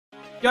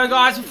Yo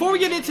guys, before we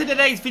get into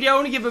today's video, I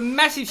want to give a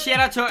massive shout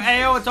out to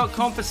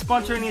Aoa.com for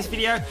sponsoring this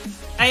video.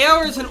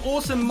 Aoa is an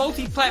awesome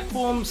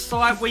multi-platform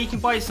site where you can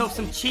buy yourself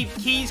some cheap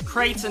keys,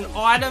 crates and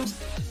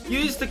items.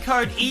 Use the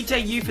code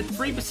EJU for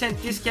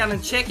 3% discount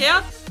and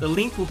checkout. The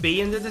link will be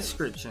in the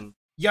description.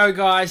 Yo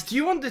guys, do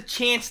you want the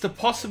chance to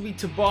possibly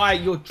buy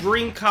your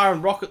dream car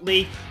in Rocket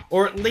League,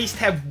 or at least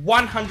have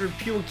 100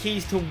 pure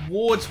keys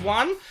towards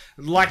one?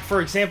 Like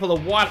for example a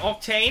white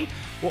octane?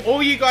 Well,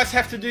 all you guys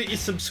have to do is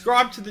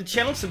subscribe to the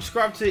channel,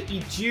 subscribe to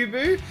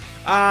EJU-BU.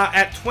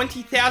 At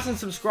 20,000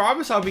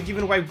 subscribers, I'll be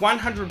giving away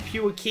 100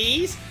 pure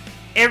keys.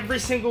 Every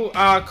single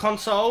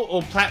console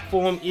or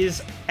platform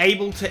is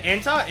able to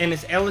enter and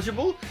is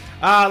eligible.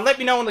 Let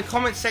me know in the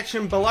comment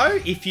section below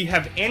if you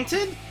have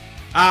entered.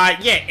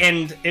 Yeah,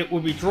 and it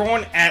will be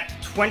drawn at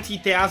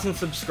 20,000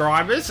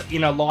 subscribers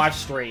in a live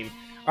stream.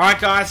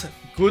 Alright guys,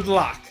 good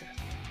luck.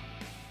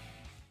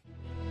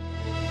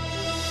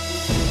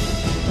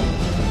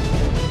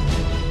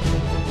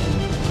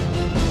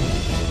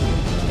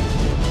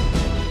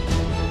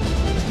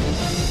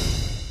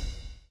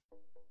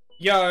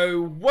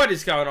 Yo, what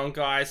is going on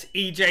guys?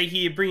 EJ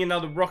here, bringing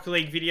another Rocket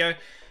League video.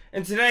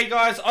 And today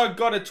guys, I've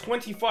got a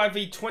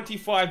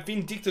 25v25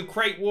 Vindictor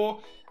crate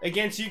war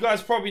against, you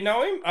guys probably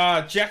know him,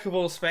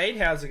 JACKOFALLSPADE.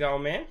 How's it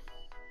going, man?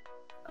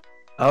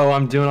 Oh,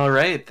 I'm doing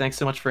alright. Thanks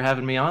so much for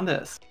having me on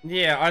this.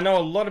 Yeah, I know a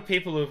lot of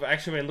people have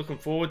actually been looking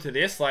forward to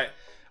this. Like,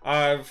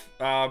 I've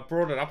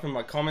brought it up in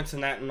my comments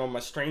and that and on my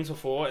streams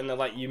before, and they're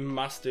like, you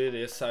must do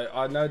this. So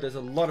I know there's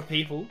a lot of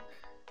people.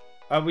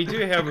 We do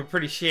have a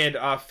pretty shared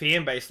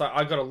fan base. Like,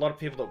 I got a lot of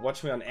people that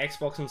watch me on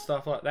Xbox and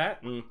stuff like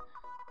that, and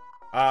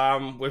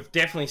we've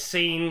definitely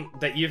seen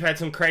that you've had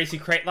some crazy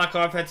crate luck.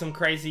 I've had some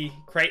crazy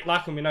crate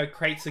luck, and we know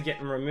crates are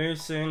getting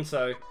removed soon.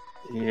 So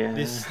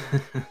yeah,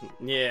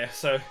 yeah.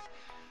 So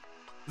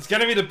it's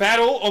gonna be the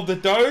battle of the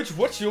Doge.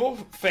 What's your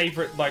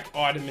favorite like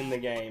item in the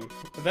game?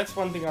 That's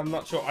one thing I'm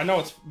not sure. I know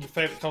it's your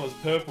favorite color is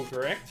purple,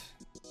 correct?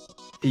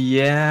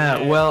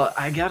 Yeah, well,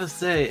 I gotta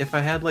say, if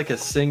I had like a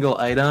single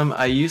item,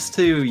 I used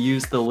to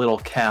use the little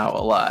cow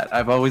a lot.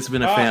 I've always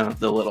been a fan of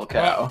the little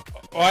cow.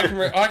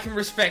 I can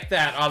respect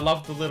that. I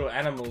love the little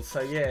animals, so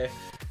yeah.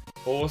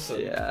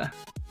 Awesome. Yeah.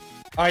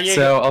 Yeah.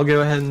 So, I'll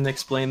go ahead and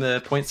explain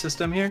the point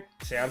system here.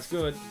 Sounds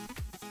good.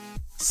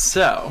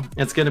 So,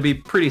 it's going to be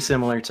pretty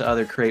similar to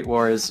other crate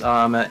wars.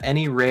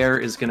 Any rare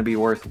is going to be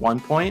worth 1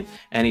 point,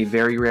 any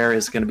very rare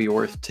is going to be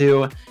worth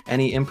 2,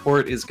 any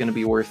import is going to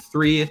be worth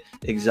 3,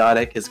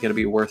 exotic is going to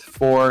be worth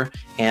 4,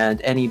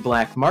 and any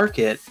black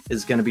market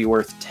is going to be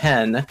worth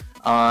 10.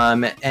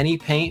 Any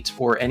paint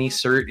or any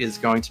cert is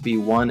going to be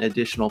 1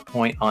 additional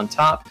point on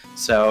top,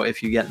 so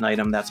if you get an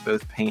item that's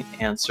both paint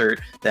and cert,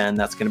 then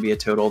that's going to be a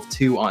total of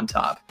 2 on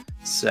top.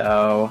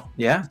 So,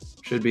 yeah,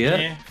 should be it.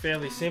 Yeah,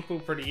 fairly simple,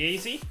 pretty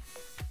easy.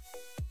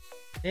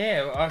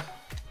 Yeah,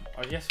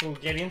 I guess we'll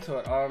get into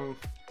it.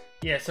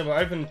 Yeah, so we're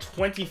opening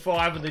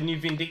 25 of the new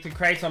Vindictor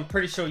crates. I'm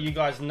pretty sure you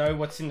guys know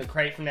what's in the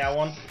crate from now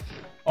on.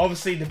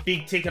 Obviously, the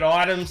big ticket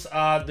items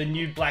are the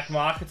new black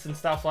markets and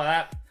stuff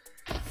like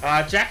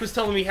that. Jack was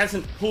telling me he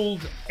hasn't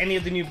pulled any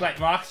of the new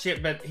black markets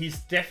yet, but he's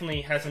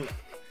definitely hasn't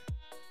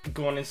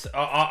gone in.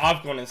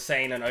 I've gone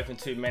insane and opened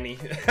too many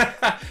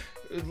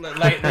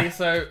lately.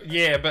 So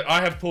yeah, but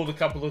I have pulled a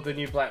couple of the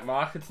new black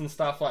markets and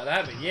stuff like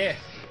that. But yeah.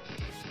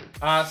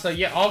 So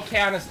yeah, I'll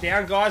count us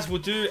down, guys.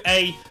 We'll do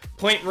a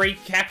point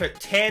recap at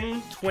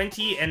 10,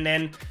 20, and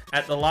then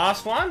at the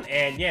last one.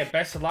 And yeah,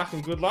 best of luck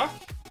and good luck.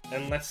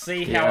 And let's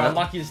see how our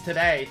luck is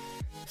today.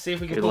 See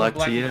if we can pull a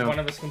black. One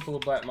of us can pull a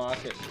black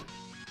market.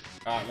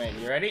 Alright, man,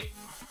 you ready?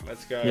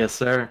 Let's go. Yes,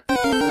 sir. 3,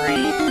 2,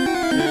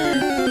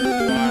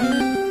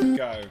 1,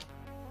 go.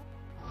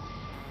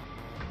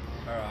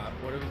 Alright,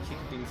 what are we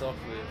kicking things off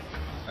with?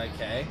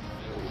 Okay.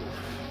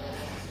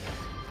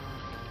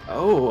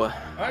 Oh, okay.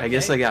 I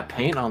guess I got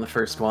paint on the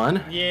first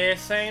one. Yeah,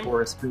 same.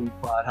 Forest Green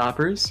Quad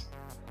Hoppers.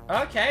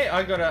 Okay,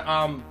 I got a,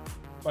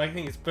 I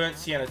think it's Burnt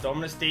Sienna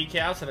Dominus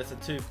decal, so that's a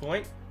 2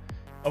 point.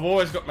 I've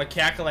always got my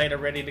calculator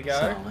ready to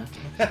go.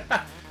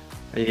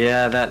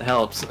 Yeah, that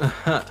helps.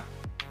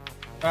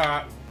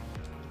 Alright,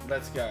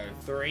 let's go.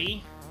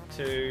 3,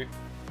 2,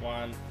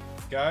 1,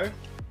 go.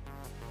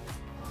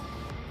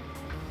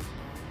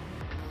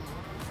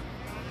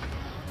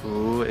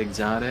 Ooh,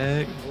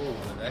 exotic. Ooh,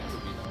 that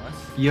could be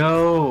nice.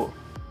 Yo!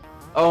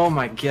 Oh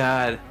my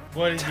god.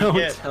 What did you get?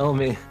 Don't tell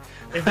me.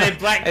 If they're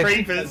black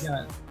creepers.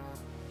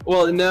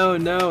 Well,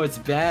 no, it's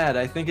bad.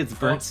 I think it's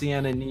Burnt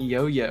Sienna knee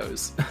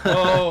yo-yos.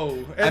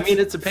 Oh. I mean,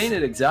 it's a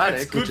painted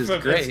exotic, which is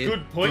great. It's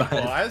good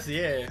point-wise,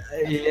 yeah.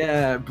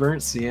 Yeah,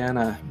 Burnt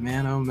Sienna.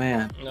 Man, oh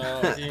man.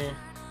 Oh, yeah.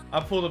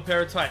 I pulled a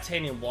pair of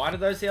titanium white of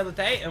those the other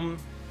day, and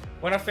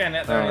when I found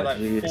out they were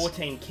only like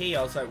 14 key,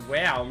 I was like,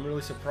 wow, I'm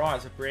really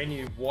surprised. A brand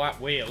new white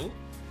wheel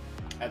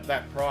at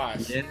that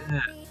price. Yeah.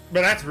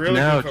 But that's really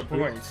good for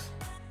points.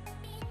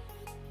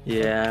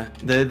 Yeah.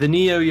 The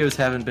Neo-Yos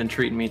haven't been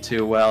treating me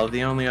too well.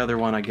 The only other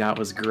one I got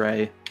was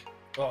gray.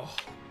 Oh.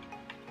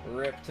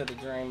 Rip to the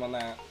dream on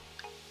that.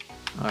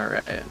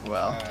 Alright,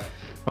 well.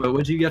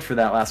 What'd you get for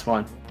that last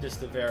one?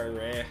 Just a very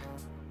rare.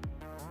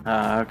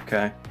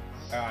 Okay.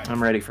 Alright.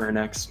 I'm ready for her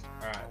next.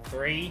 Alright,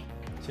 3,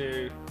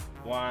 2,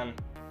 1,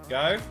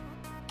 go.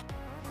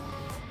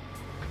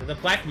 The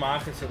black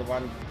markers are the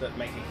ones that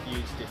make a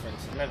huge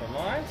difference. Never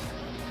mind.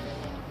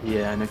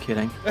 Yeah, no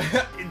kidding.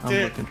 Dude,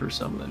 I'm looking for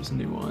some of those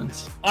new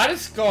ones. I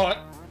just got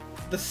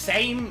the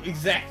same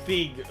exact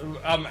thing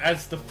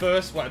as the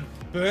first one.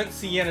 Burnt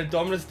Sienna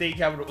Dominus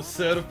decal, but it was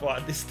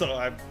certified this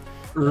time.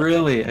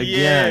 Really? Again?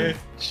 Yeah.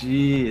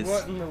 Jeez.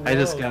 What in the world? I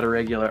just got a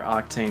regular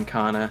Octane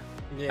Kana.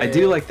 Yeah. I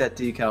do like that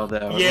decal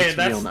though. Yeah, It looks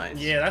that's real nice.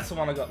 Yeah, that's the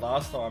one I got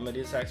last time. It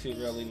is actually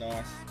really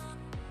nice.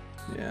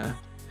 Yeah.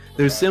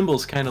 Those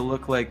symbols kind of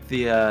look like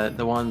the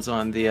ones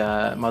on the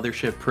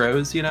Mothership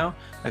Pros, you know?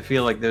 I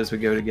feel like those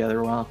would go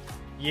together well.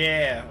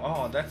 Yeah.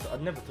 Oh,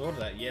 I'd never thought of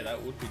that. Yeah,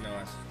 that would be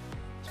nice.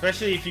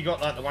 Especially if you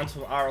got like the ones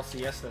from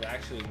RLCS that are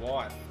actually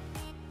white.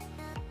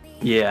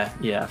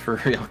 Yeah,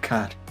 for real,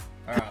 God.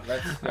 Alright,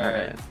 let's go.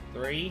 Alright.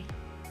 3,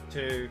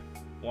 2,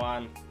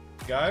 1,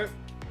 go.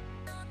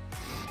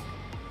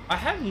 I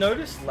have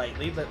noticed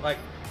lately that like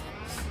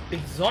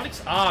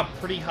exotics are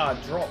pretty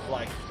hard drop.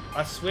 Like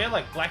I swear,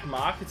 like black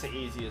markets are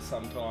easier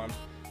sometimes.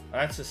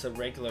 That's just a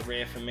regular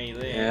rare for me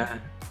there.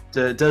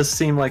 Yeah. It does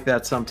seem like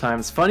that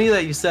sometimes. Funny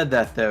that you said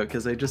that though,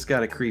 because I just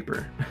got a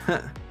creeper.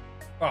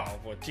 Oh,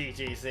 well,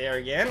 GG's there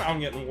again. I'm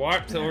getting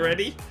wiped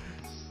already.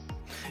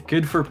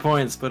 Good for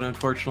points, but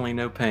unfortunately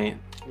no paint.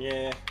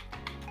 Yeah.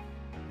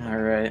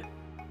 Alright.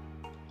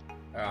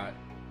 Alright.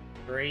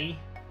 3,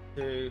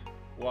 2,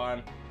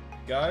 1,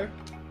 go.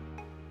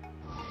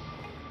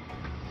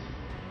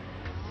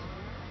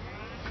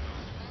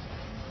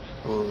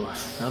 Ooh,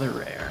 another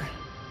rare.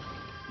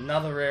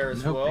 Another rare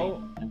as No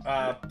well.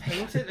 paint.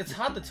 Painted. It's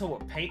hard to tell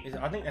what paint is.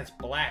 I think that's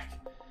black.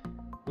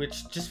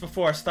 Which, just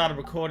before I started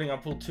recording, I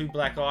pulled 2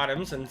 black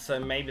items, and so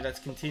maybe that's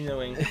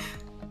continuing.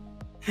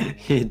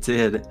 He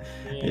did.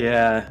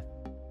 Yeah.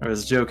 I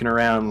was joking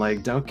around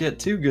like, don't get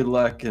too good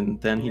luck,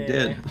 and then he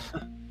did.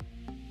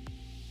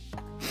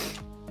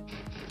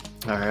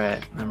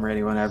 Alright, I'm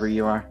ready whenever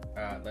you are.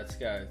 Alright, let's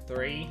go.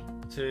 3,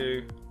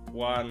 2,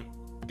 1,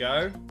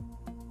 go.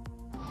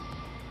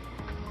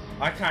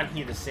 I can't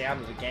hear the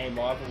sound of the game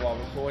either while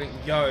recording.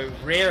 Yo,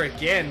 rare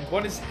again.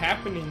 What is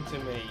happening to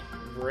me?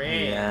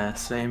 Rare. Yeah,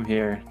 same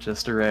here.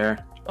 Just a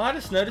rare. I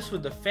just noticed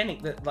with the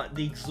Fennec that like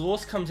the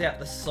exhaust comes out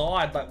the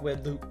side, like where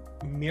the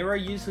mirror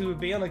usually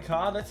would be on a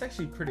car. That's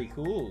actually pretty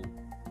cool.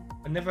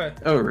 I never.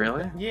 Oh,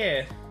 really?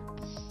 Yeah.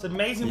 It's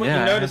amazing what Yeah,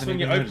 you I notice haven't when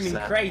you're even opening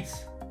noticed that.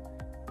 crates.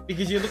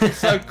 Because you're looking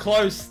so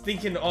close,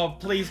 thinking, oh,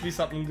 please be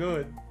something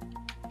good.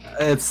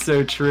 It's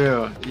so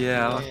true.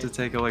 Yeah, I'll have to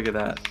take a look at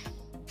that.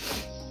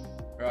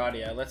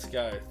 Rightio, let's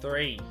go.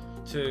 3,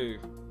 2,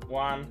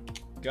 1,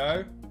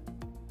 go.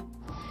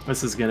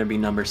 This is gonna be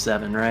number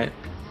 7, right?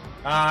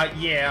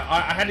 Yeah,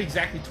 I had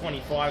exactly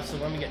 25, so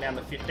when we get down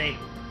to 15.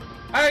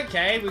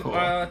 Okay, Cool.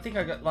 I think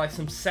I got like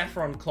some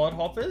saffron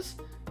clodhoppers.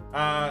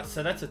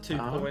 So that's a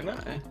 2-pointer.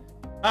 Okay.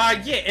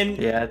 Yeah, and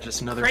Yeah,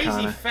 just another crazy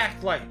Kana.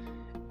 fact, like,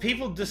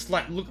 people just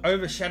like look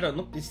overshadow and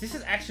look this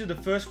is actually the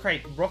first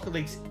crate Rocket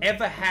League's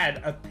ever had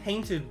a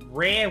painted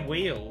rare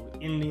wheel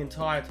in the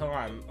entire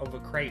time of a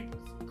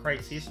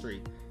crate's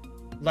history.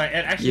 Like,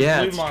 it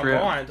actually blew my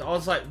mind. I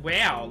was like,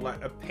 wow,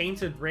 like a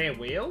painted rare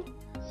wheel?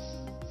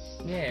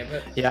 Yeah,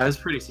 but Yeah, I was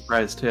pretty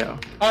surprised too.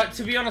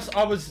 to be honest,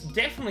 I was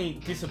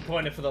definitely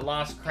disappointed for the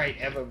last crate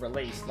ever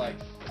released. Like,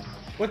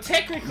 well,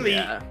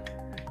 technically,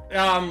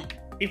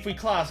 if we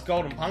class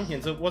Golden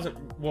Pumpkins, it wasn't.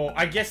 Well,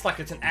 I guess like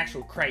it's an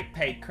actual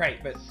paid crate,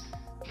 but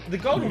the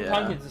Golden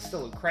Pumpkins is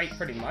still a crate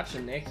pretty much,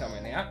 and they're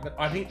coming out. But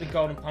I think the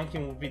Golden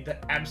Pumpkin will be the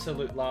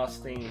absolute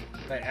last thing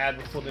they add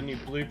before the new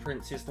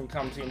blueprint system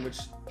comes in, which,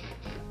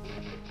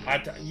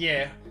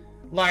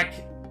 like,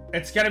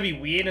 it's gonna be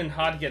weird and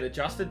hard to get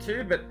adjusted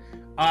to, but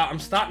I'm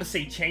starting to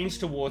see change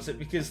towards it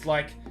because,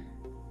 like,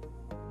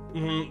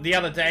 the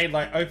other day,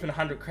 like, open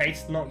 100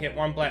 crates, not get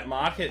 1 black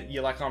market,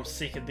 you're like, I'm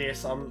sick of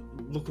this,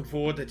 I'm looking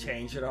forward to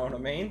change, you know what I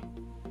mean?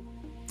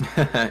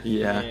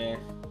 Yeah.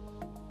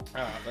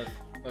 Alright,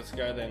 let's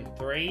go then.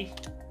 3,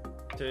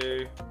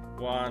 2,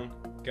 1,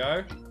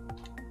 go.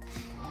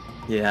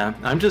 Yeah,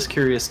 I'm just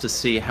curious to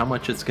see how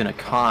much it's gonna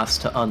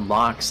cost to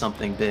unlock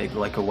something big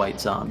like a white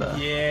Zomba.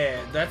 Yeah,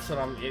 that's what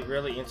I'm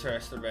really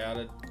interested about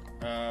it.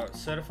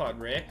 Certified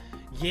rare.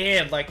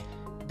 Yeah, like,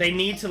 they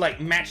need to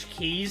like match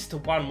keys to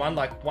 1-1,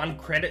 like 1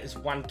 credit is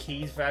 1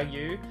 keys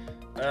value.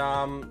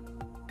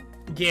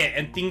 Yeah,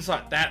 and things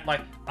like that,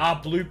 like, are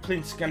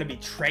blueprints gonna be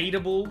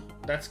tradable?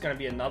 That's gonna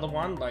be another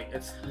one, like,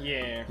 it's,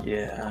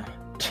 Yeah.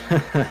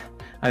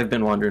 I've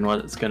been wondering what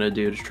it's gonna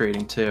do to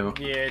trading too.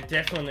 Yeah,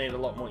 definitely need a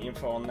lot more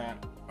info on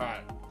that.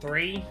 Alright,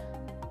 3,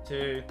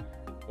 2,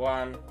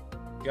 1,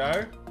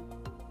 go.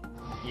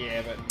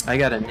 Yeah, but... I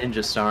got a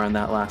Ninja Star on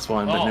that last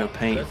one, but no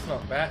paint. That's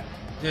not bad.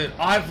 Dude,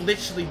 I've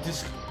literally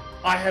just...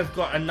 I have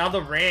got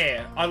another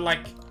rare. I,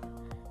 like...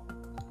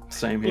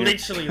 Same here.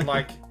 Literally,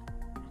 like...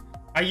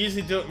 I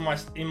usually do it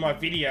in my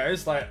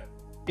videos, like...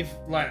 If,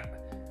 like...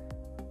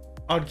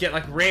 I'd get,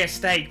 like, rare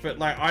steak, but,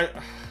 like,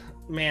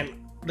 man...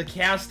 The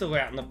cow's still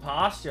out in the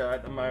pasture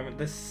at the moment.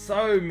 There's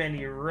so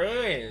many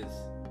rares.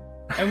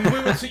 And we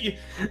were...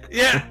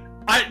 Yeah,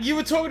 You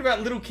were talking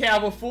about Little Cow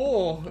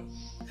before.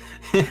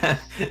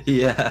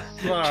 Yeah,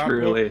 Right,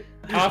 truly.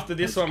 well, after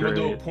this That's one, we'll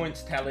do a great.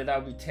 points tally.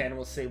 That'll be 10.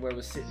 We'll see where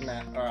we're sitting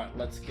at. Alright,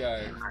 let's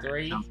go.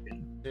 3,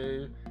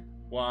 2,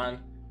 1,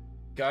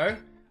 go.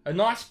 A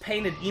nice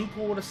painted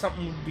import or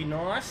something would be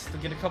nice to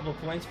get a couple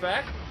of points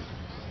back.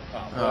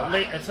 Oh, well,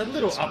 it's a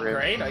little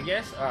upgrade, I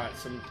guess. Alright,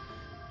 some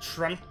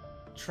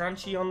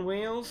Trunchy on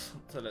wheels.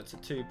 So that's a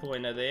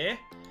 2-pointer there.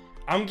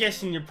 I'm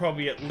guessing you're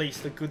probably at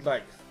least a good,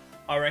 like,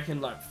 I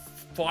reckon, like,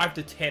 5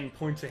 to 10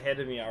 points ahead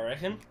of me, I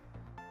reckon.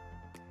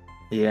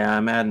 Yeah,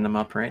 I'm adding them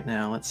up right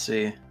now. Let's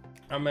see.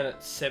 I'm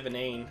at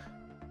 17.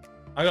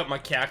 I got my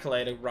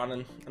calculator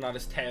running, and I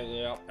just tally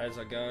it up as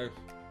I go.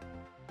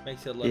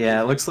 Makes it a lot Yeah,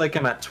 easier. it looks like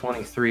I'm at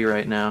 23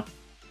 right now.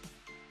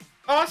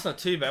 Oh, that's not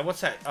too bad.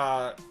 What's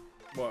that?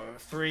 What,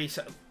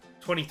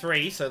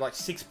 23, so like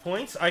 6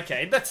 points?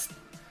 Okay, that's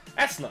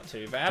not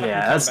too bad.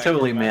 Yeah, that's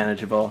totally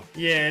manageable.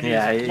 Yeah, it is.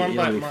 Yeah, One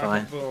you'll black be market,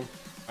 fine. boom.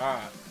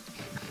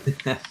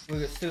 Alright.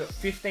 We've still got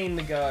 15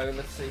 to go.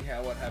 Let's see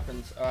what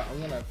happens. Alright, I'm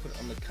gonna put it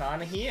on the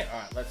corner here.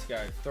 Alright, let's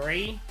go.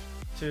 3,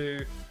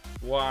 2,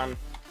 1,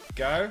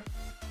 go.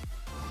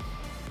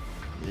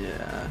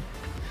 Yeah.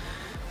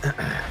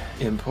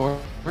 Import.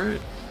 Very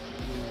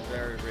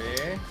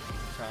rare.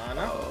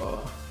 Corner.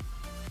 Oh,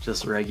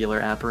 just regular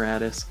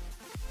apparatus.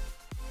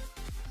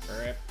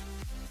 Rep.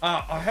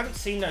 I haven't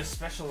seen those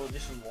special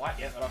edition white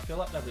yet, but I feel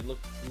like they would look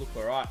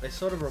alright. They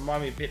sort of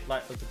remind me a bit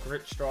like of the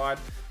grip stride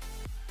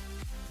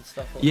and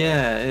stuff like that.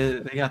 Yeah,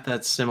 they got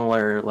that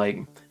similar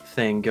like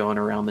thing going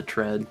around the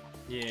tread.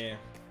 Yeah.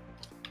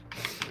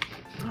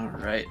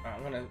 Alright.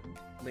 I'm gonna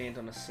land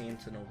on a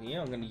Sentinel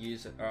here. I'm gonna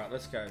use it. Alright,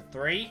 let's go.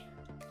 3,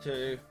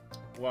 2,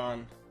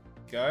 1,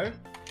 go.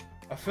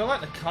 I feel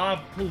like the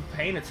car pulled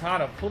paint. It's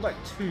hard. I've pulled like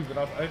 2, but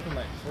I've opened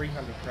like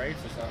 300 crates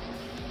or something.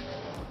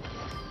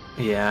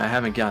 Yeah, I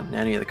haven't gotten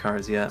any of the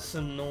cars yet.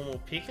 Some normal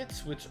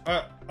pickets, which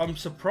I'm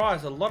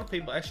surprised a lot of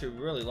people actually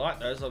really like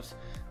those.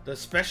 The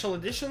special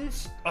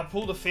editions, I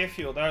pulled a fair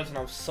few of those and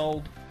I've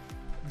sold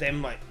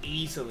them like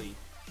easily.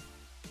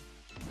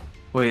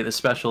 Wait, the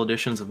special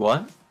editions of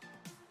what?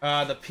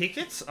 The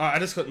pickets, I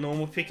just got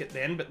normal picket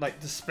then, but like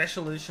the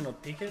special edition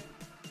of picket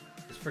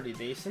is pretty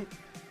decent.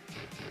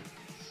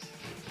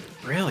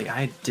 Really?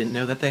 I didn't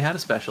know that they had a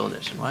special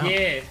edition. Wow.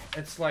 Yeah,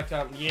 it's like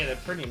yeah, they're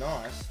pretty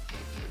nice.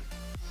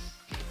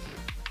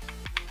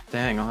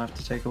 Dang, I'll have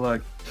to take a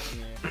look.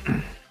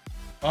 Yeah.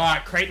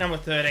 Alright, crate number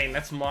 13.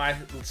 That's my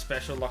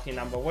special lucky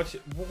number. What's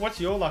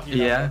your lucky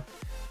number? Yeah.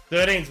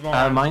 13's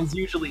mine. Mine's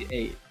usually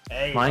 8.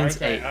 8. Mine's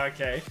okay, 8.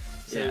 Okay.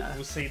 So Yeah.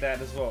 we'll see that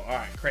as well.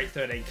 Alright, crate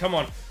 13. Come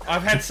on.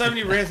 I've had so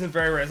many rares and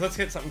very rares. Let's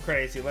get something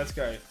crazy. Let's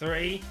go.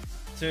 3,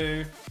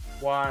 2,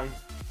 1,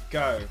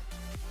 go.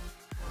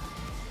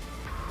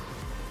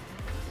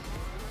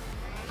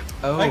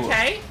 Oh.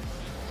 Okay.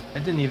 I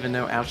didn't even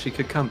know Ouchie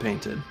could come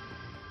painted.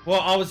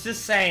 Well, I was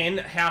just saying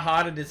how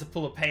hard it is to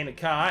pull a painted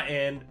car,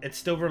 and it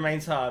still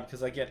remains hard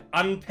because I get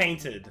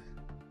unpainted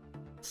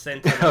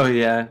Sentinel. Oh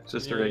yeah,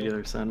 just Yeah. a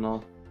regular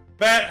Sentinel.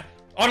 But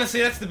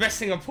honestly, that's the best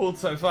thing I've pulled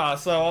so far,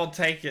 so I'll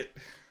take it.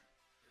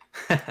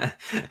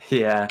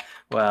 Yeah,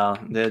 well,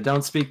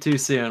 don't speak too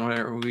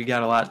soon. We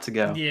got a lot to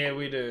go. Yeah,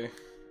 we do.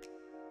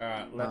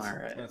 Alright,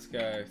 Alright. let's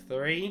go.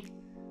 3,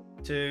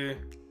 2,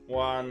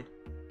 1,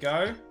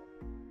 go.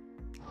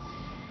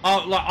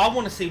 Oh, like I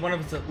want to see one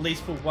of us at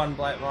least pull one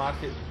black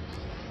market.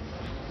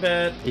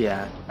 But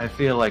Yeah, I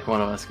feel like one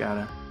of us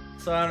gotta.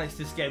 Sonic's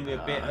just gave me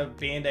a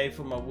band-aid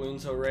for my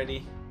wounds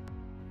already.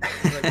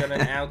 I got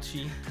an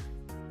ouchie.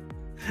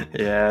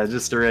 Yeah,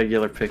 just a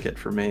regular picket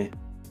for me.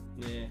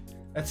 Yeah.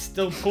 That's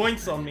still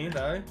points on me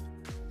though.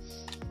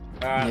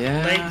 Alright,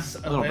 Yeah, legs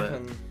a little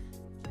 11.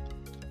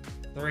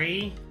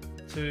 3,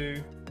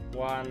 2,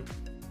 1,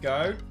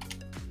 go.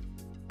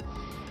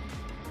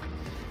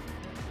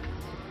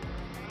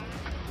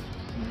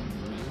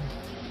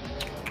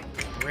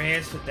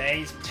 Rares for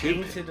days,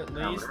 painted at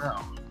least.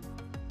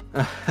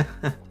 Well,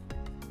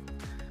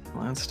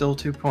 that's still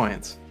 2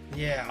 points.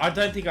 Yeah, I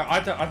think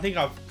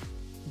I've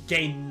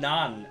gained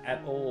none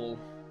at all.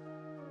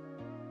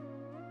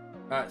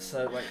 Alright,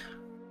 so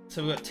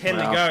we've got 10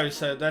 to go,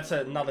 so that's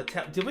another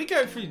tap. Did we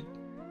go through?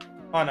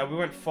 Oh no, we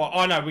went 5.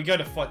 Oh no, we go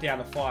down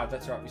to 5.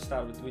 That's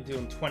right. We're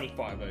doing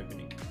 25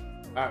 opening.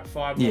 Alright,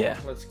 5 more. Yeah.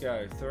 Let's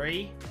go.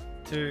 3,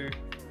 2,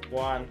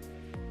 1,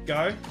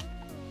 go.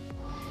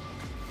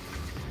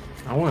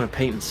 I want a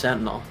painted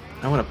Sentinel.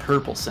 I want a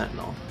purple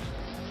Sentinel.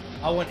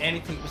 I want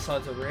anything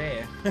besides a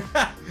rare.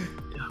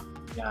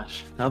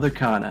 Gosh, another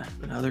Kana.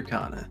 Another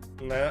Kana.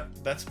 No,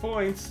 that's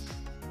points.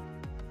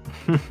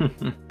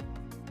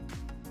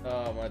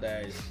 Oh my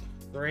days.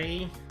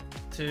 3,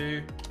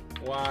 2,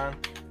 1,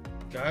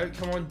 go.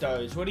 Come on,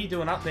 Doge. What are you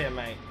doing up there,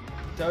 mate?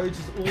 Doge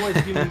is always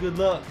giving me good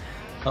luck.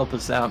 Help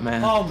us out,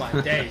 man. Oh my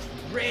days.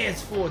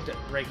 Rares for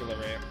regular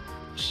rare.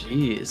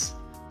 Jeez.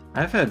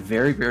 I've had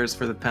very rares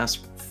for the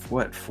past,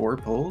 what, 4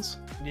 pulls?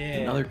 Yeah.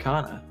 Another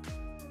Kana.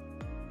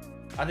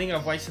 I think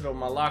I've wasted all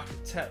my luck.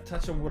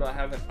 Touch on wood I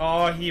haven't.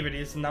 Oh, here it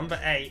is. Number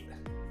 8.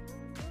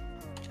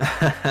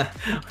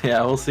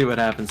 Yeah, we'll see what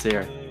happens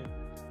here.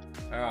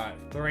 Yeah.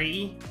 Alright.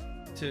 3,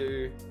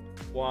 2,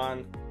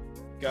 1,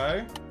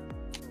 go.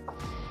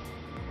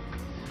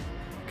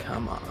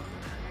 Come on.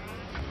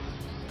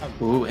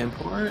 Ooh,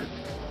 import.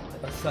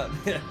 That's not,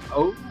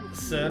 Oh.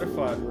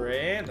 certified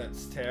rare.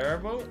 That's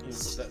terrible.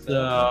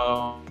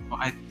 So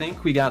I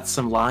think we got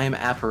some lime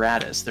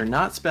apparatus. They're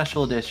not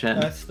special edition.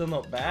 That's still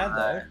not bad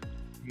though.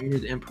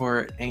 Needed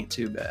import ain't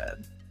too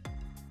bad.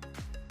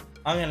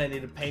 I'm gonna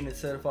need a painted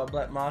certified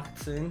black market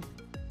soon.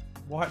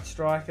 White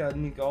striker,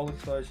 new goal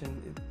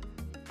explosion.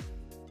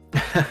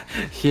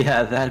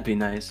 Yeah, that'd be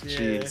nice. Yeah.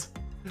 Jeez.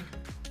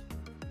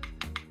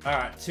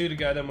 Alright, 2 to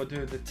go, then we'll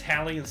do the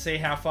tally and see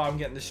how far I'm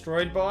getting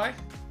destroyed by.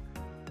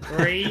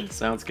 3,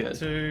 Sounds good.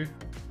 2,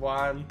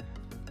 1,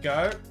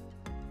 go.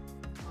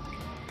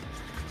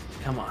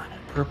 Come on,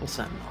 purple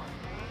sentinel.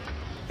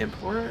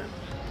 Import.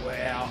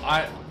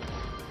 Wow,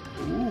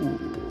 Ooh.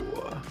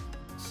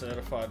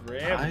 certified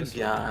rare. I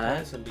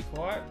got. And be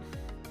quiet.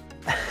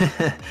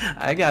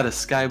 I got a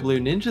sky blue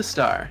ninja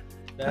star.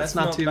 That's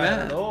not too bad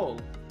at all.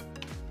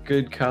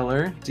 Good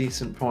color,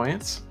 decent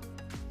points.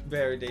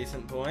 Very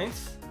decent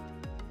points.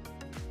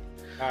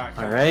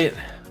 All right.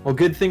 Well,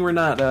 good thing we're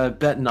not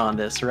betting on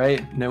this,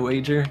 right? No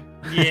wager.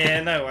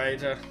 Yeah, no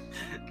wager.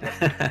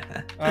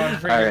 All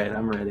right,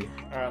 I'm ready.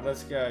 All right,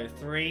 let's go.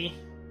 3,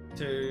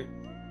 2,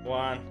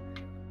 1,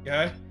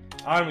 go.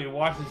 I'm gonna be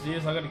wiping his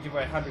ears. I gotta give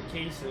away 100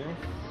 keys soon.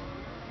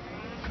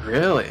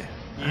 Really?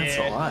 That's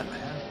Yeah. a lot,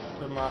 man.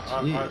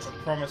 I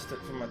promised it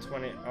for my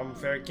 20. I'm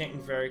getting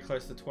very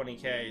close to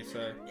 20k.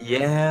 So.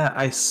 Yeah,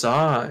 I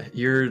saw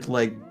you're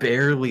like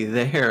barely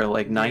there,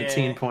 like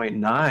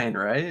 19.9,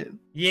 right?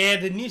 Yeah,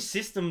 the new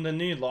system, the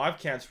new live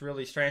count's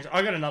really strange.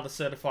 I got another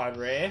certified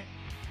rare.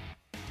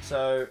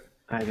 So.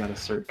 I got a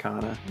cert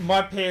Kana.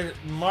 My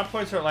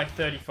points are at like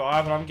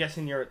 35, and I'm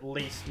guessing you're at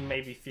least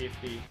maybe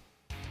 50.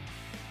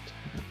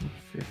 10,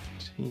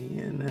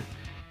 15.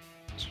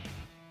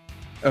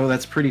 Oh,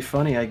 that's pretty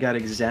funny. I got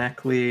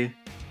exactly.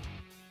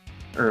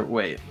 Or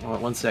wait,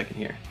 1 second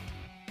here.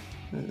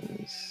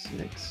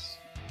 6,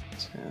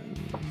 10,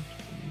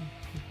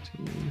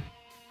 15.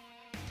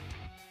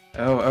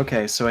 Oh,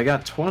 okay. So I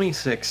got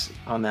 26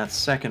 on that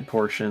second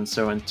portion.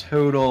 So in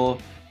total,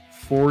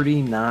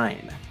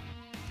 49.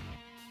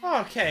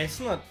 Okay, it's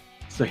not.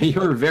 So you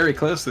were very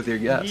close with your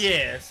guess.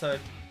 Yeah. So,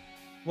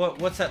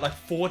 what's that, like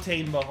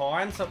 14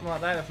 behind, something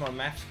like that, if my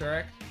math's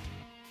correct?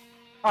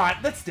 All right,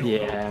 that's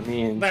doable. Yeah, I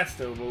mean, that's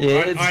doable.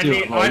 Yeah, it's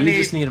doable. You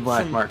just need a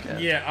black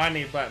market. Yeah, I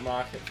need black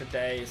market for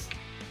days.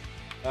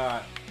 All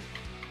right.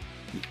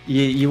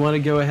 You want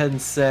to go ahead and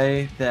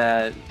say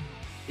that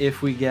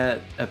if we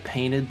get a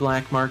painted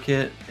black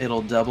market,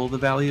 it'll double the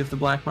value of the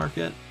black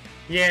market?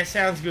 Yeah,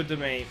 sounds good to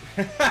me.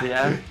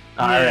 Yeah?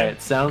 All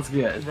right, sounds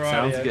good. Right,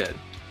 sounds yeah. good.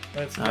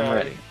 Let's go. I'm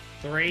ready.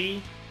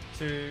 3,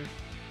 2,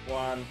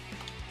 1,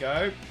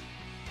 go.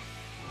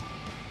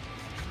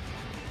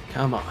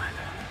 Come on.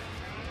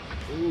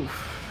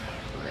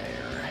 Oof.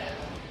 Rare.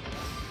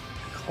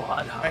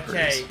 Clod hoppers.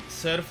 Okay,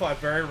 certified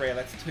very rare.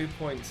 That's 2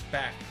 points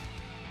back.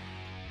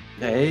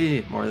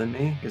 Hey, more than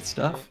me. Good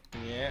stuff.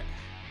 Yeah.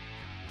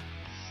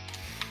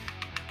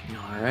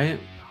 Alright.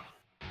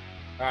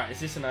 Alright, is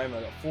this an Omo?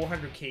 I got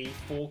 400 keys,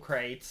 4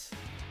 crates,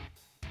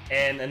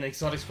 and an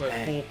exotic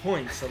worth 4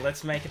 points. So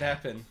let's make it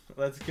happen.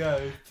 Let's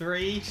go.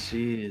 3,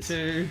 Jeez.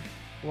 2,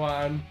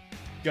 1,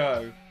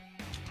 go.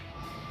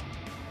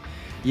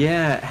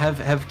 Yeah,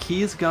 have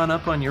keys gone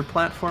up on your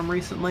platform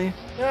recently?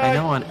 I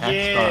know on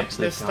Xbox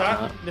they've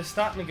gone up. They're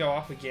starting to go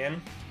up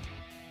again.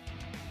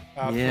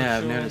 Yeah,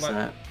 I've noticed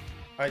that.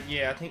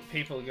 Yeah, I think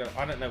people are gonna.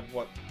 I don't know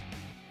what.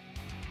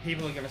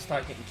 People are gonna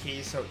start getting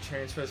keys, so it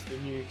transfers to the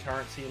new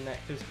currency and that.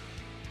 Because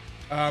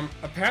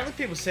apparently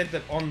people said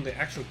that on the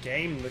actual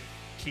game the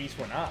keys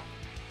went up.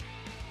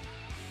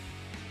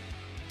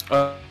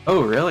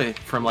 Oh, really?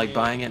 From like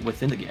buying it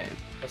within the game?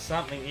 Or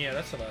something. Yeah,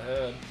 that's what I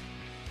heard.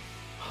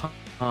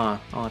 Huh,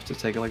 I'll have to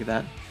take a look at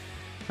that.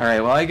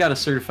 Alright, well I got a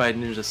certified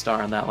ninja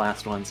star on that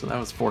last one, so that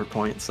was 4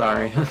 points,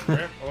 sorry.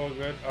 All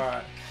good,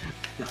 alright.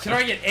 Can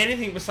I get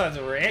anything besides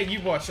a rare? You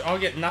watch, I'll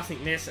get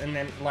nothing this, and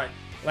then like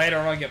later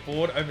on I'll get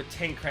bored over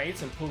 10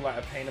 crates and pull like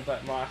a painted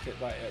black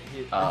market like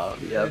here. Oh,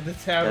 yep.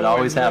 That's how it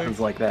always happens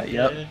like that,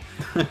 yep.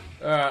 Yeah.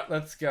 Alright,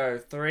 let's go.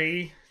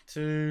 3,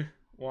 2,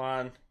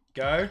 1,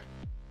 go.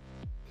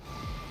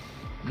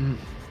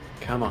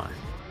 Come on.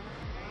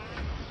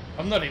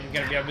 I'm not even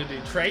going to be able to do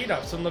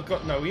trade-ups. I've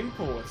got no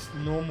imports.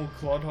 Normal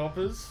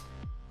clodhoppers.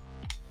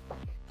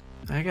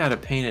 I got a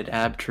painted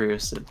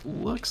abstruse. It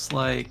looks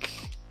like...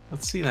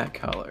 Let's see that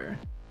color.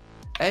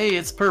 Hey,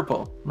 it's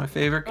purple. My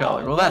favorite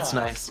color. Well, that's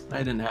nice. I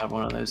didn't have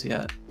one of those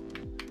yet.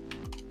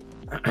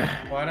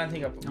 Well, I don't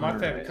think my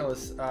favorite color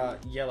is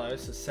yellow,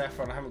 so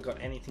saffron. I haven't got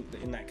anything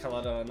in that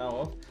color that I know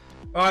of.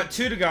 Alright,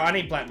 2 to go. I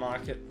need black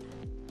market.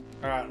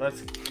 Alright,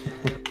 let's...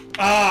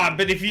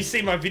 but if you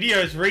see my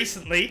videos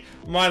recently,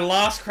 my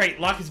last crate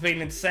luck has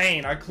been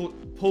insane. I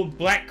pulled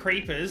black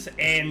creepers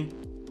and...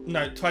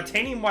 No,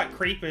 titanium white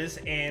creepers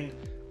and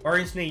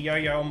orange knee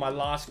yo-yo on my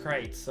last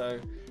crate, so...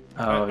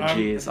 Oh,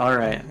 jeez.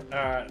 Alright.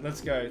 Alright,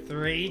 let's go.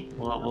 3,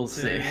 well, we'll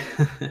 2,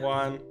 see.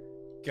 1,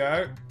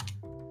 go.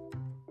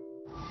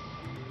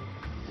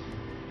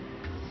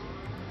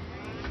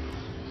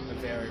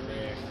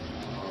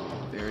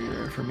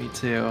 for me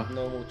too.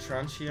 Normal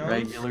truncheon.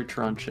 Regular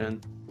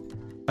truncheon.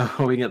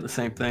 Oh, we get the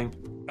same thing.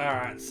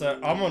 Alright, so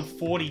I'm on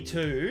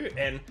 42,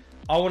 and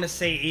I want to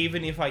see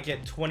even if I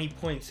get 20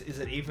 points, is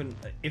it even...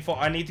 If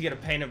I need to get a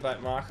painted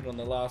black market on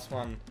the last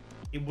one,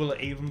 will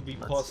it even be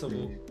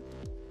possible?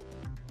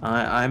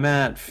 I'm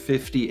at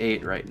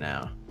 58 right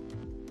now.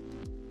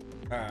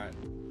 Alright.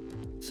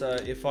 So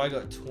if I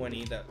got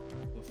 20, that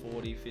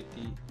 40,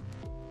 50,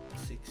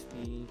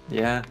 60...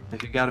 Yeah,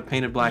 if you got a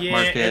painted black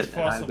market,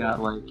 and I've got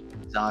like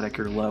exotic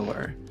or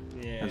lower,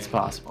 it's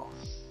possible.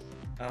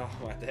 Oh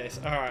my days.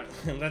 Alright,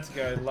 let's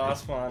go.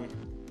 Last one.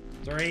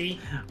 3,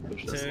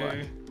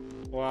 2,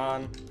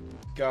 1,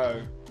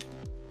 go.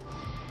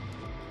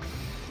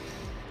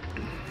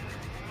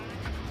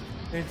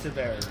 It's a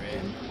very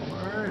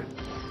rare.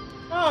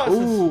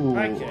 Oh,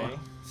 this is, okay.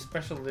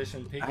 Special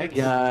edition pick. I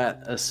got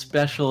a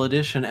special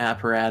edition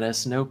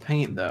apparatus, no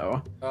paint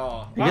though.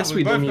 Oh, I guess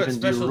we didn't even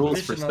do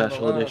rules for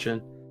special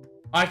edition.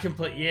 I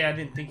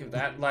didn't think of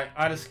that. Like,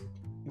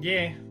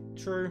 yeah,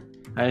 true.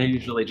 I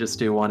usually just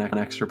do one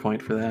extra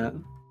point for that.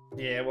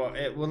 Yeah, well,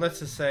 let's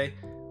just say,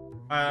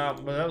 well,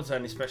 that was the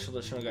only special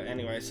edition I got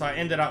anyway. So I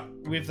ended up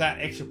with that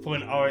extra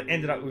point. I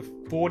ended up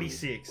with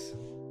 46,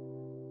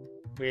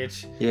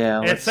 which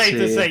it's safe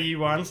to say you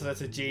won. So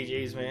that's a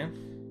GG's,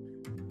 man.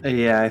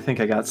 Yeah, I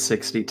think I got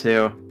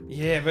 62.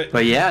 Yeah,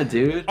 but yeah,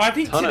 dude, I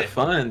think ton of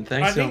fun.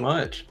 Thanks so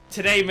much.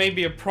 Today may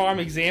be a prime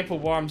example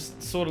why I'm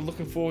sort of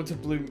looking forward to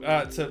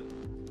to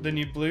the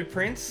new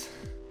blueprints.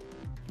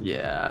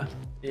 Yeah.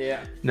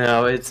 Yeah.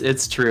 No,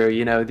 it's true.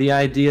 You know, the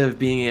idea of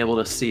being able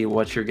to see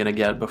what you're gonna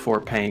get before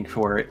paying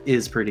for it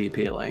is pretty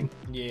appealing.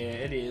 Yeah,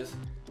 it is.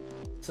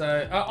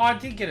 So I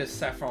did get a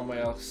saffron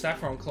whale,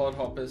 saffron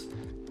clodhoppers.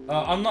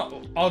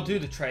 I'll do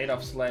the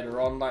trade-offs later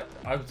on. Like,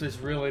 there's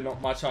really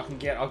not much I can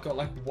get. I've got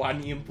like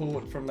 1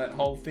 import from that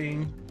whole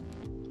thing.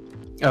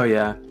 Oh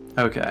yeah.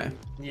 Okay.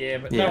 Yeah,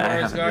 but yeah, no worries,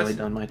 I haven't guys. really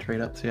done my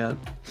trade-ups yet.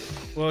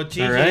 Well,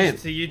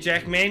 GG's to you,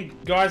 Jack, man.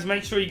 Guys,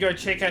 make sure you go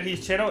check out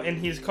his channel and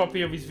his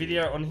copy of his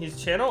video on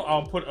his channel.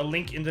 I'll put a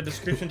link in the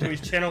description to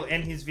his channel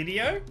and his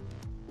video.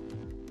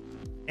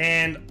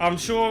 And I'm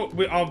sure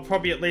I'll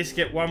probably at least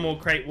get one more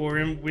crate war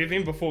in with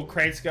him before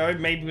crates go.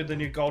 Maybe with the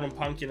new golden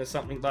pumpkin or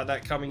something like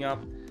that coming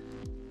up.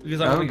 Because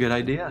good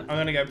idea. I'm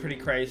going to go pretty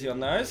crazy on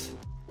those.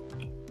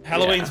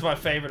 Halloween's my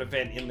favorite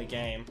event in the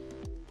game.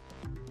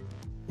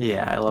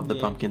 Yeah, I love the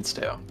pumpkins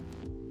too.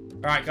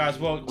 Alright, guys.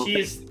 Well,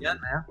 cheers. Again,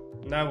 man.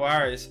 No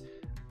worries.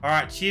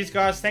 Alright, cheers,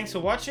 guys. Thanks for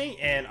watching,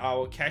 and I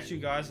will catch you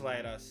guys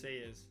later.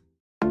 See yous.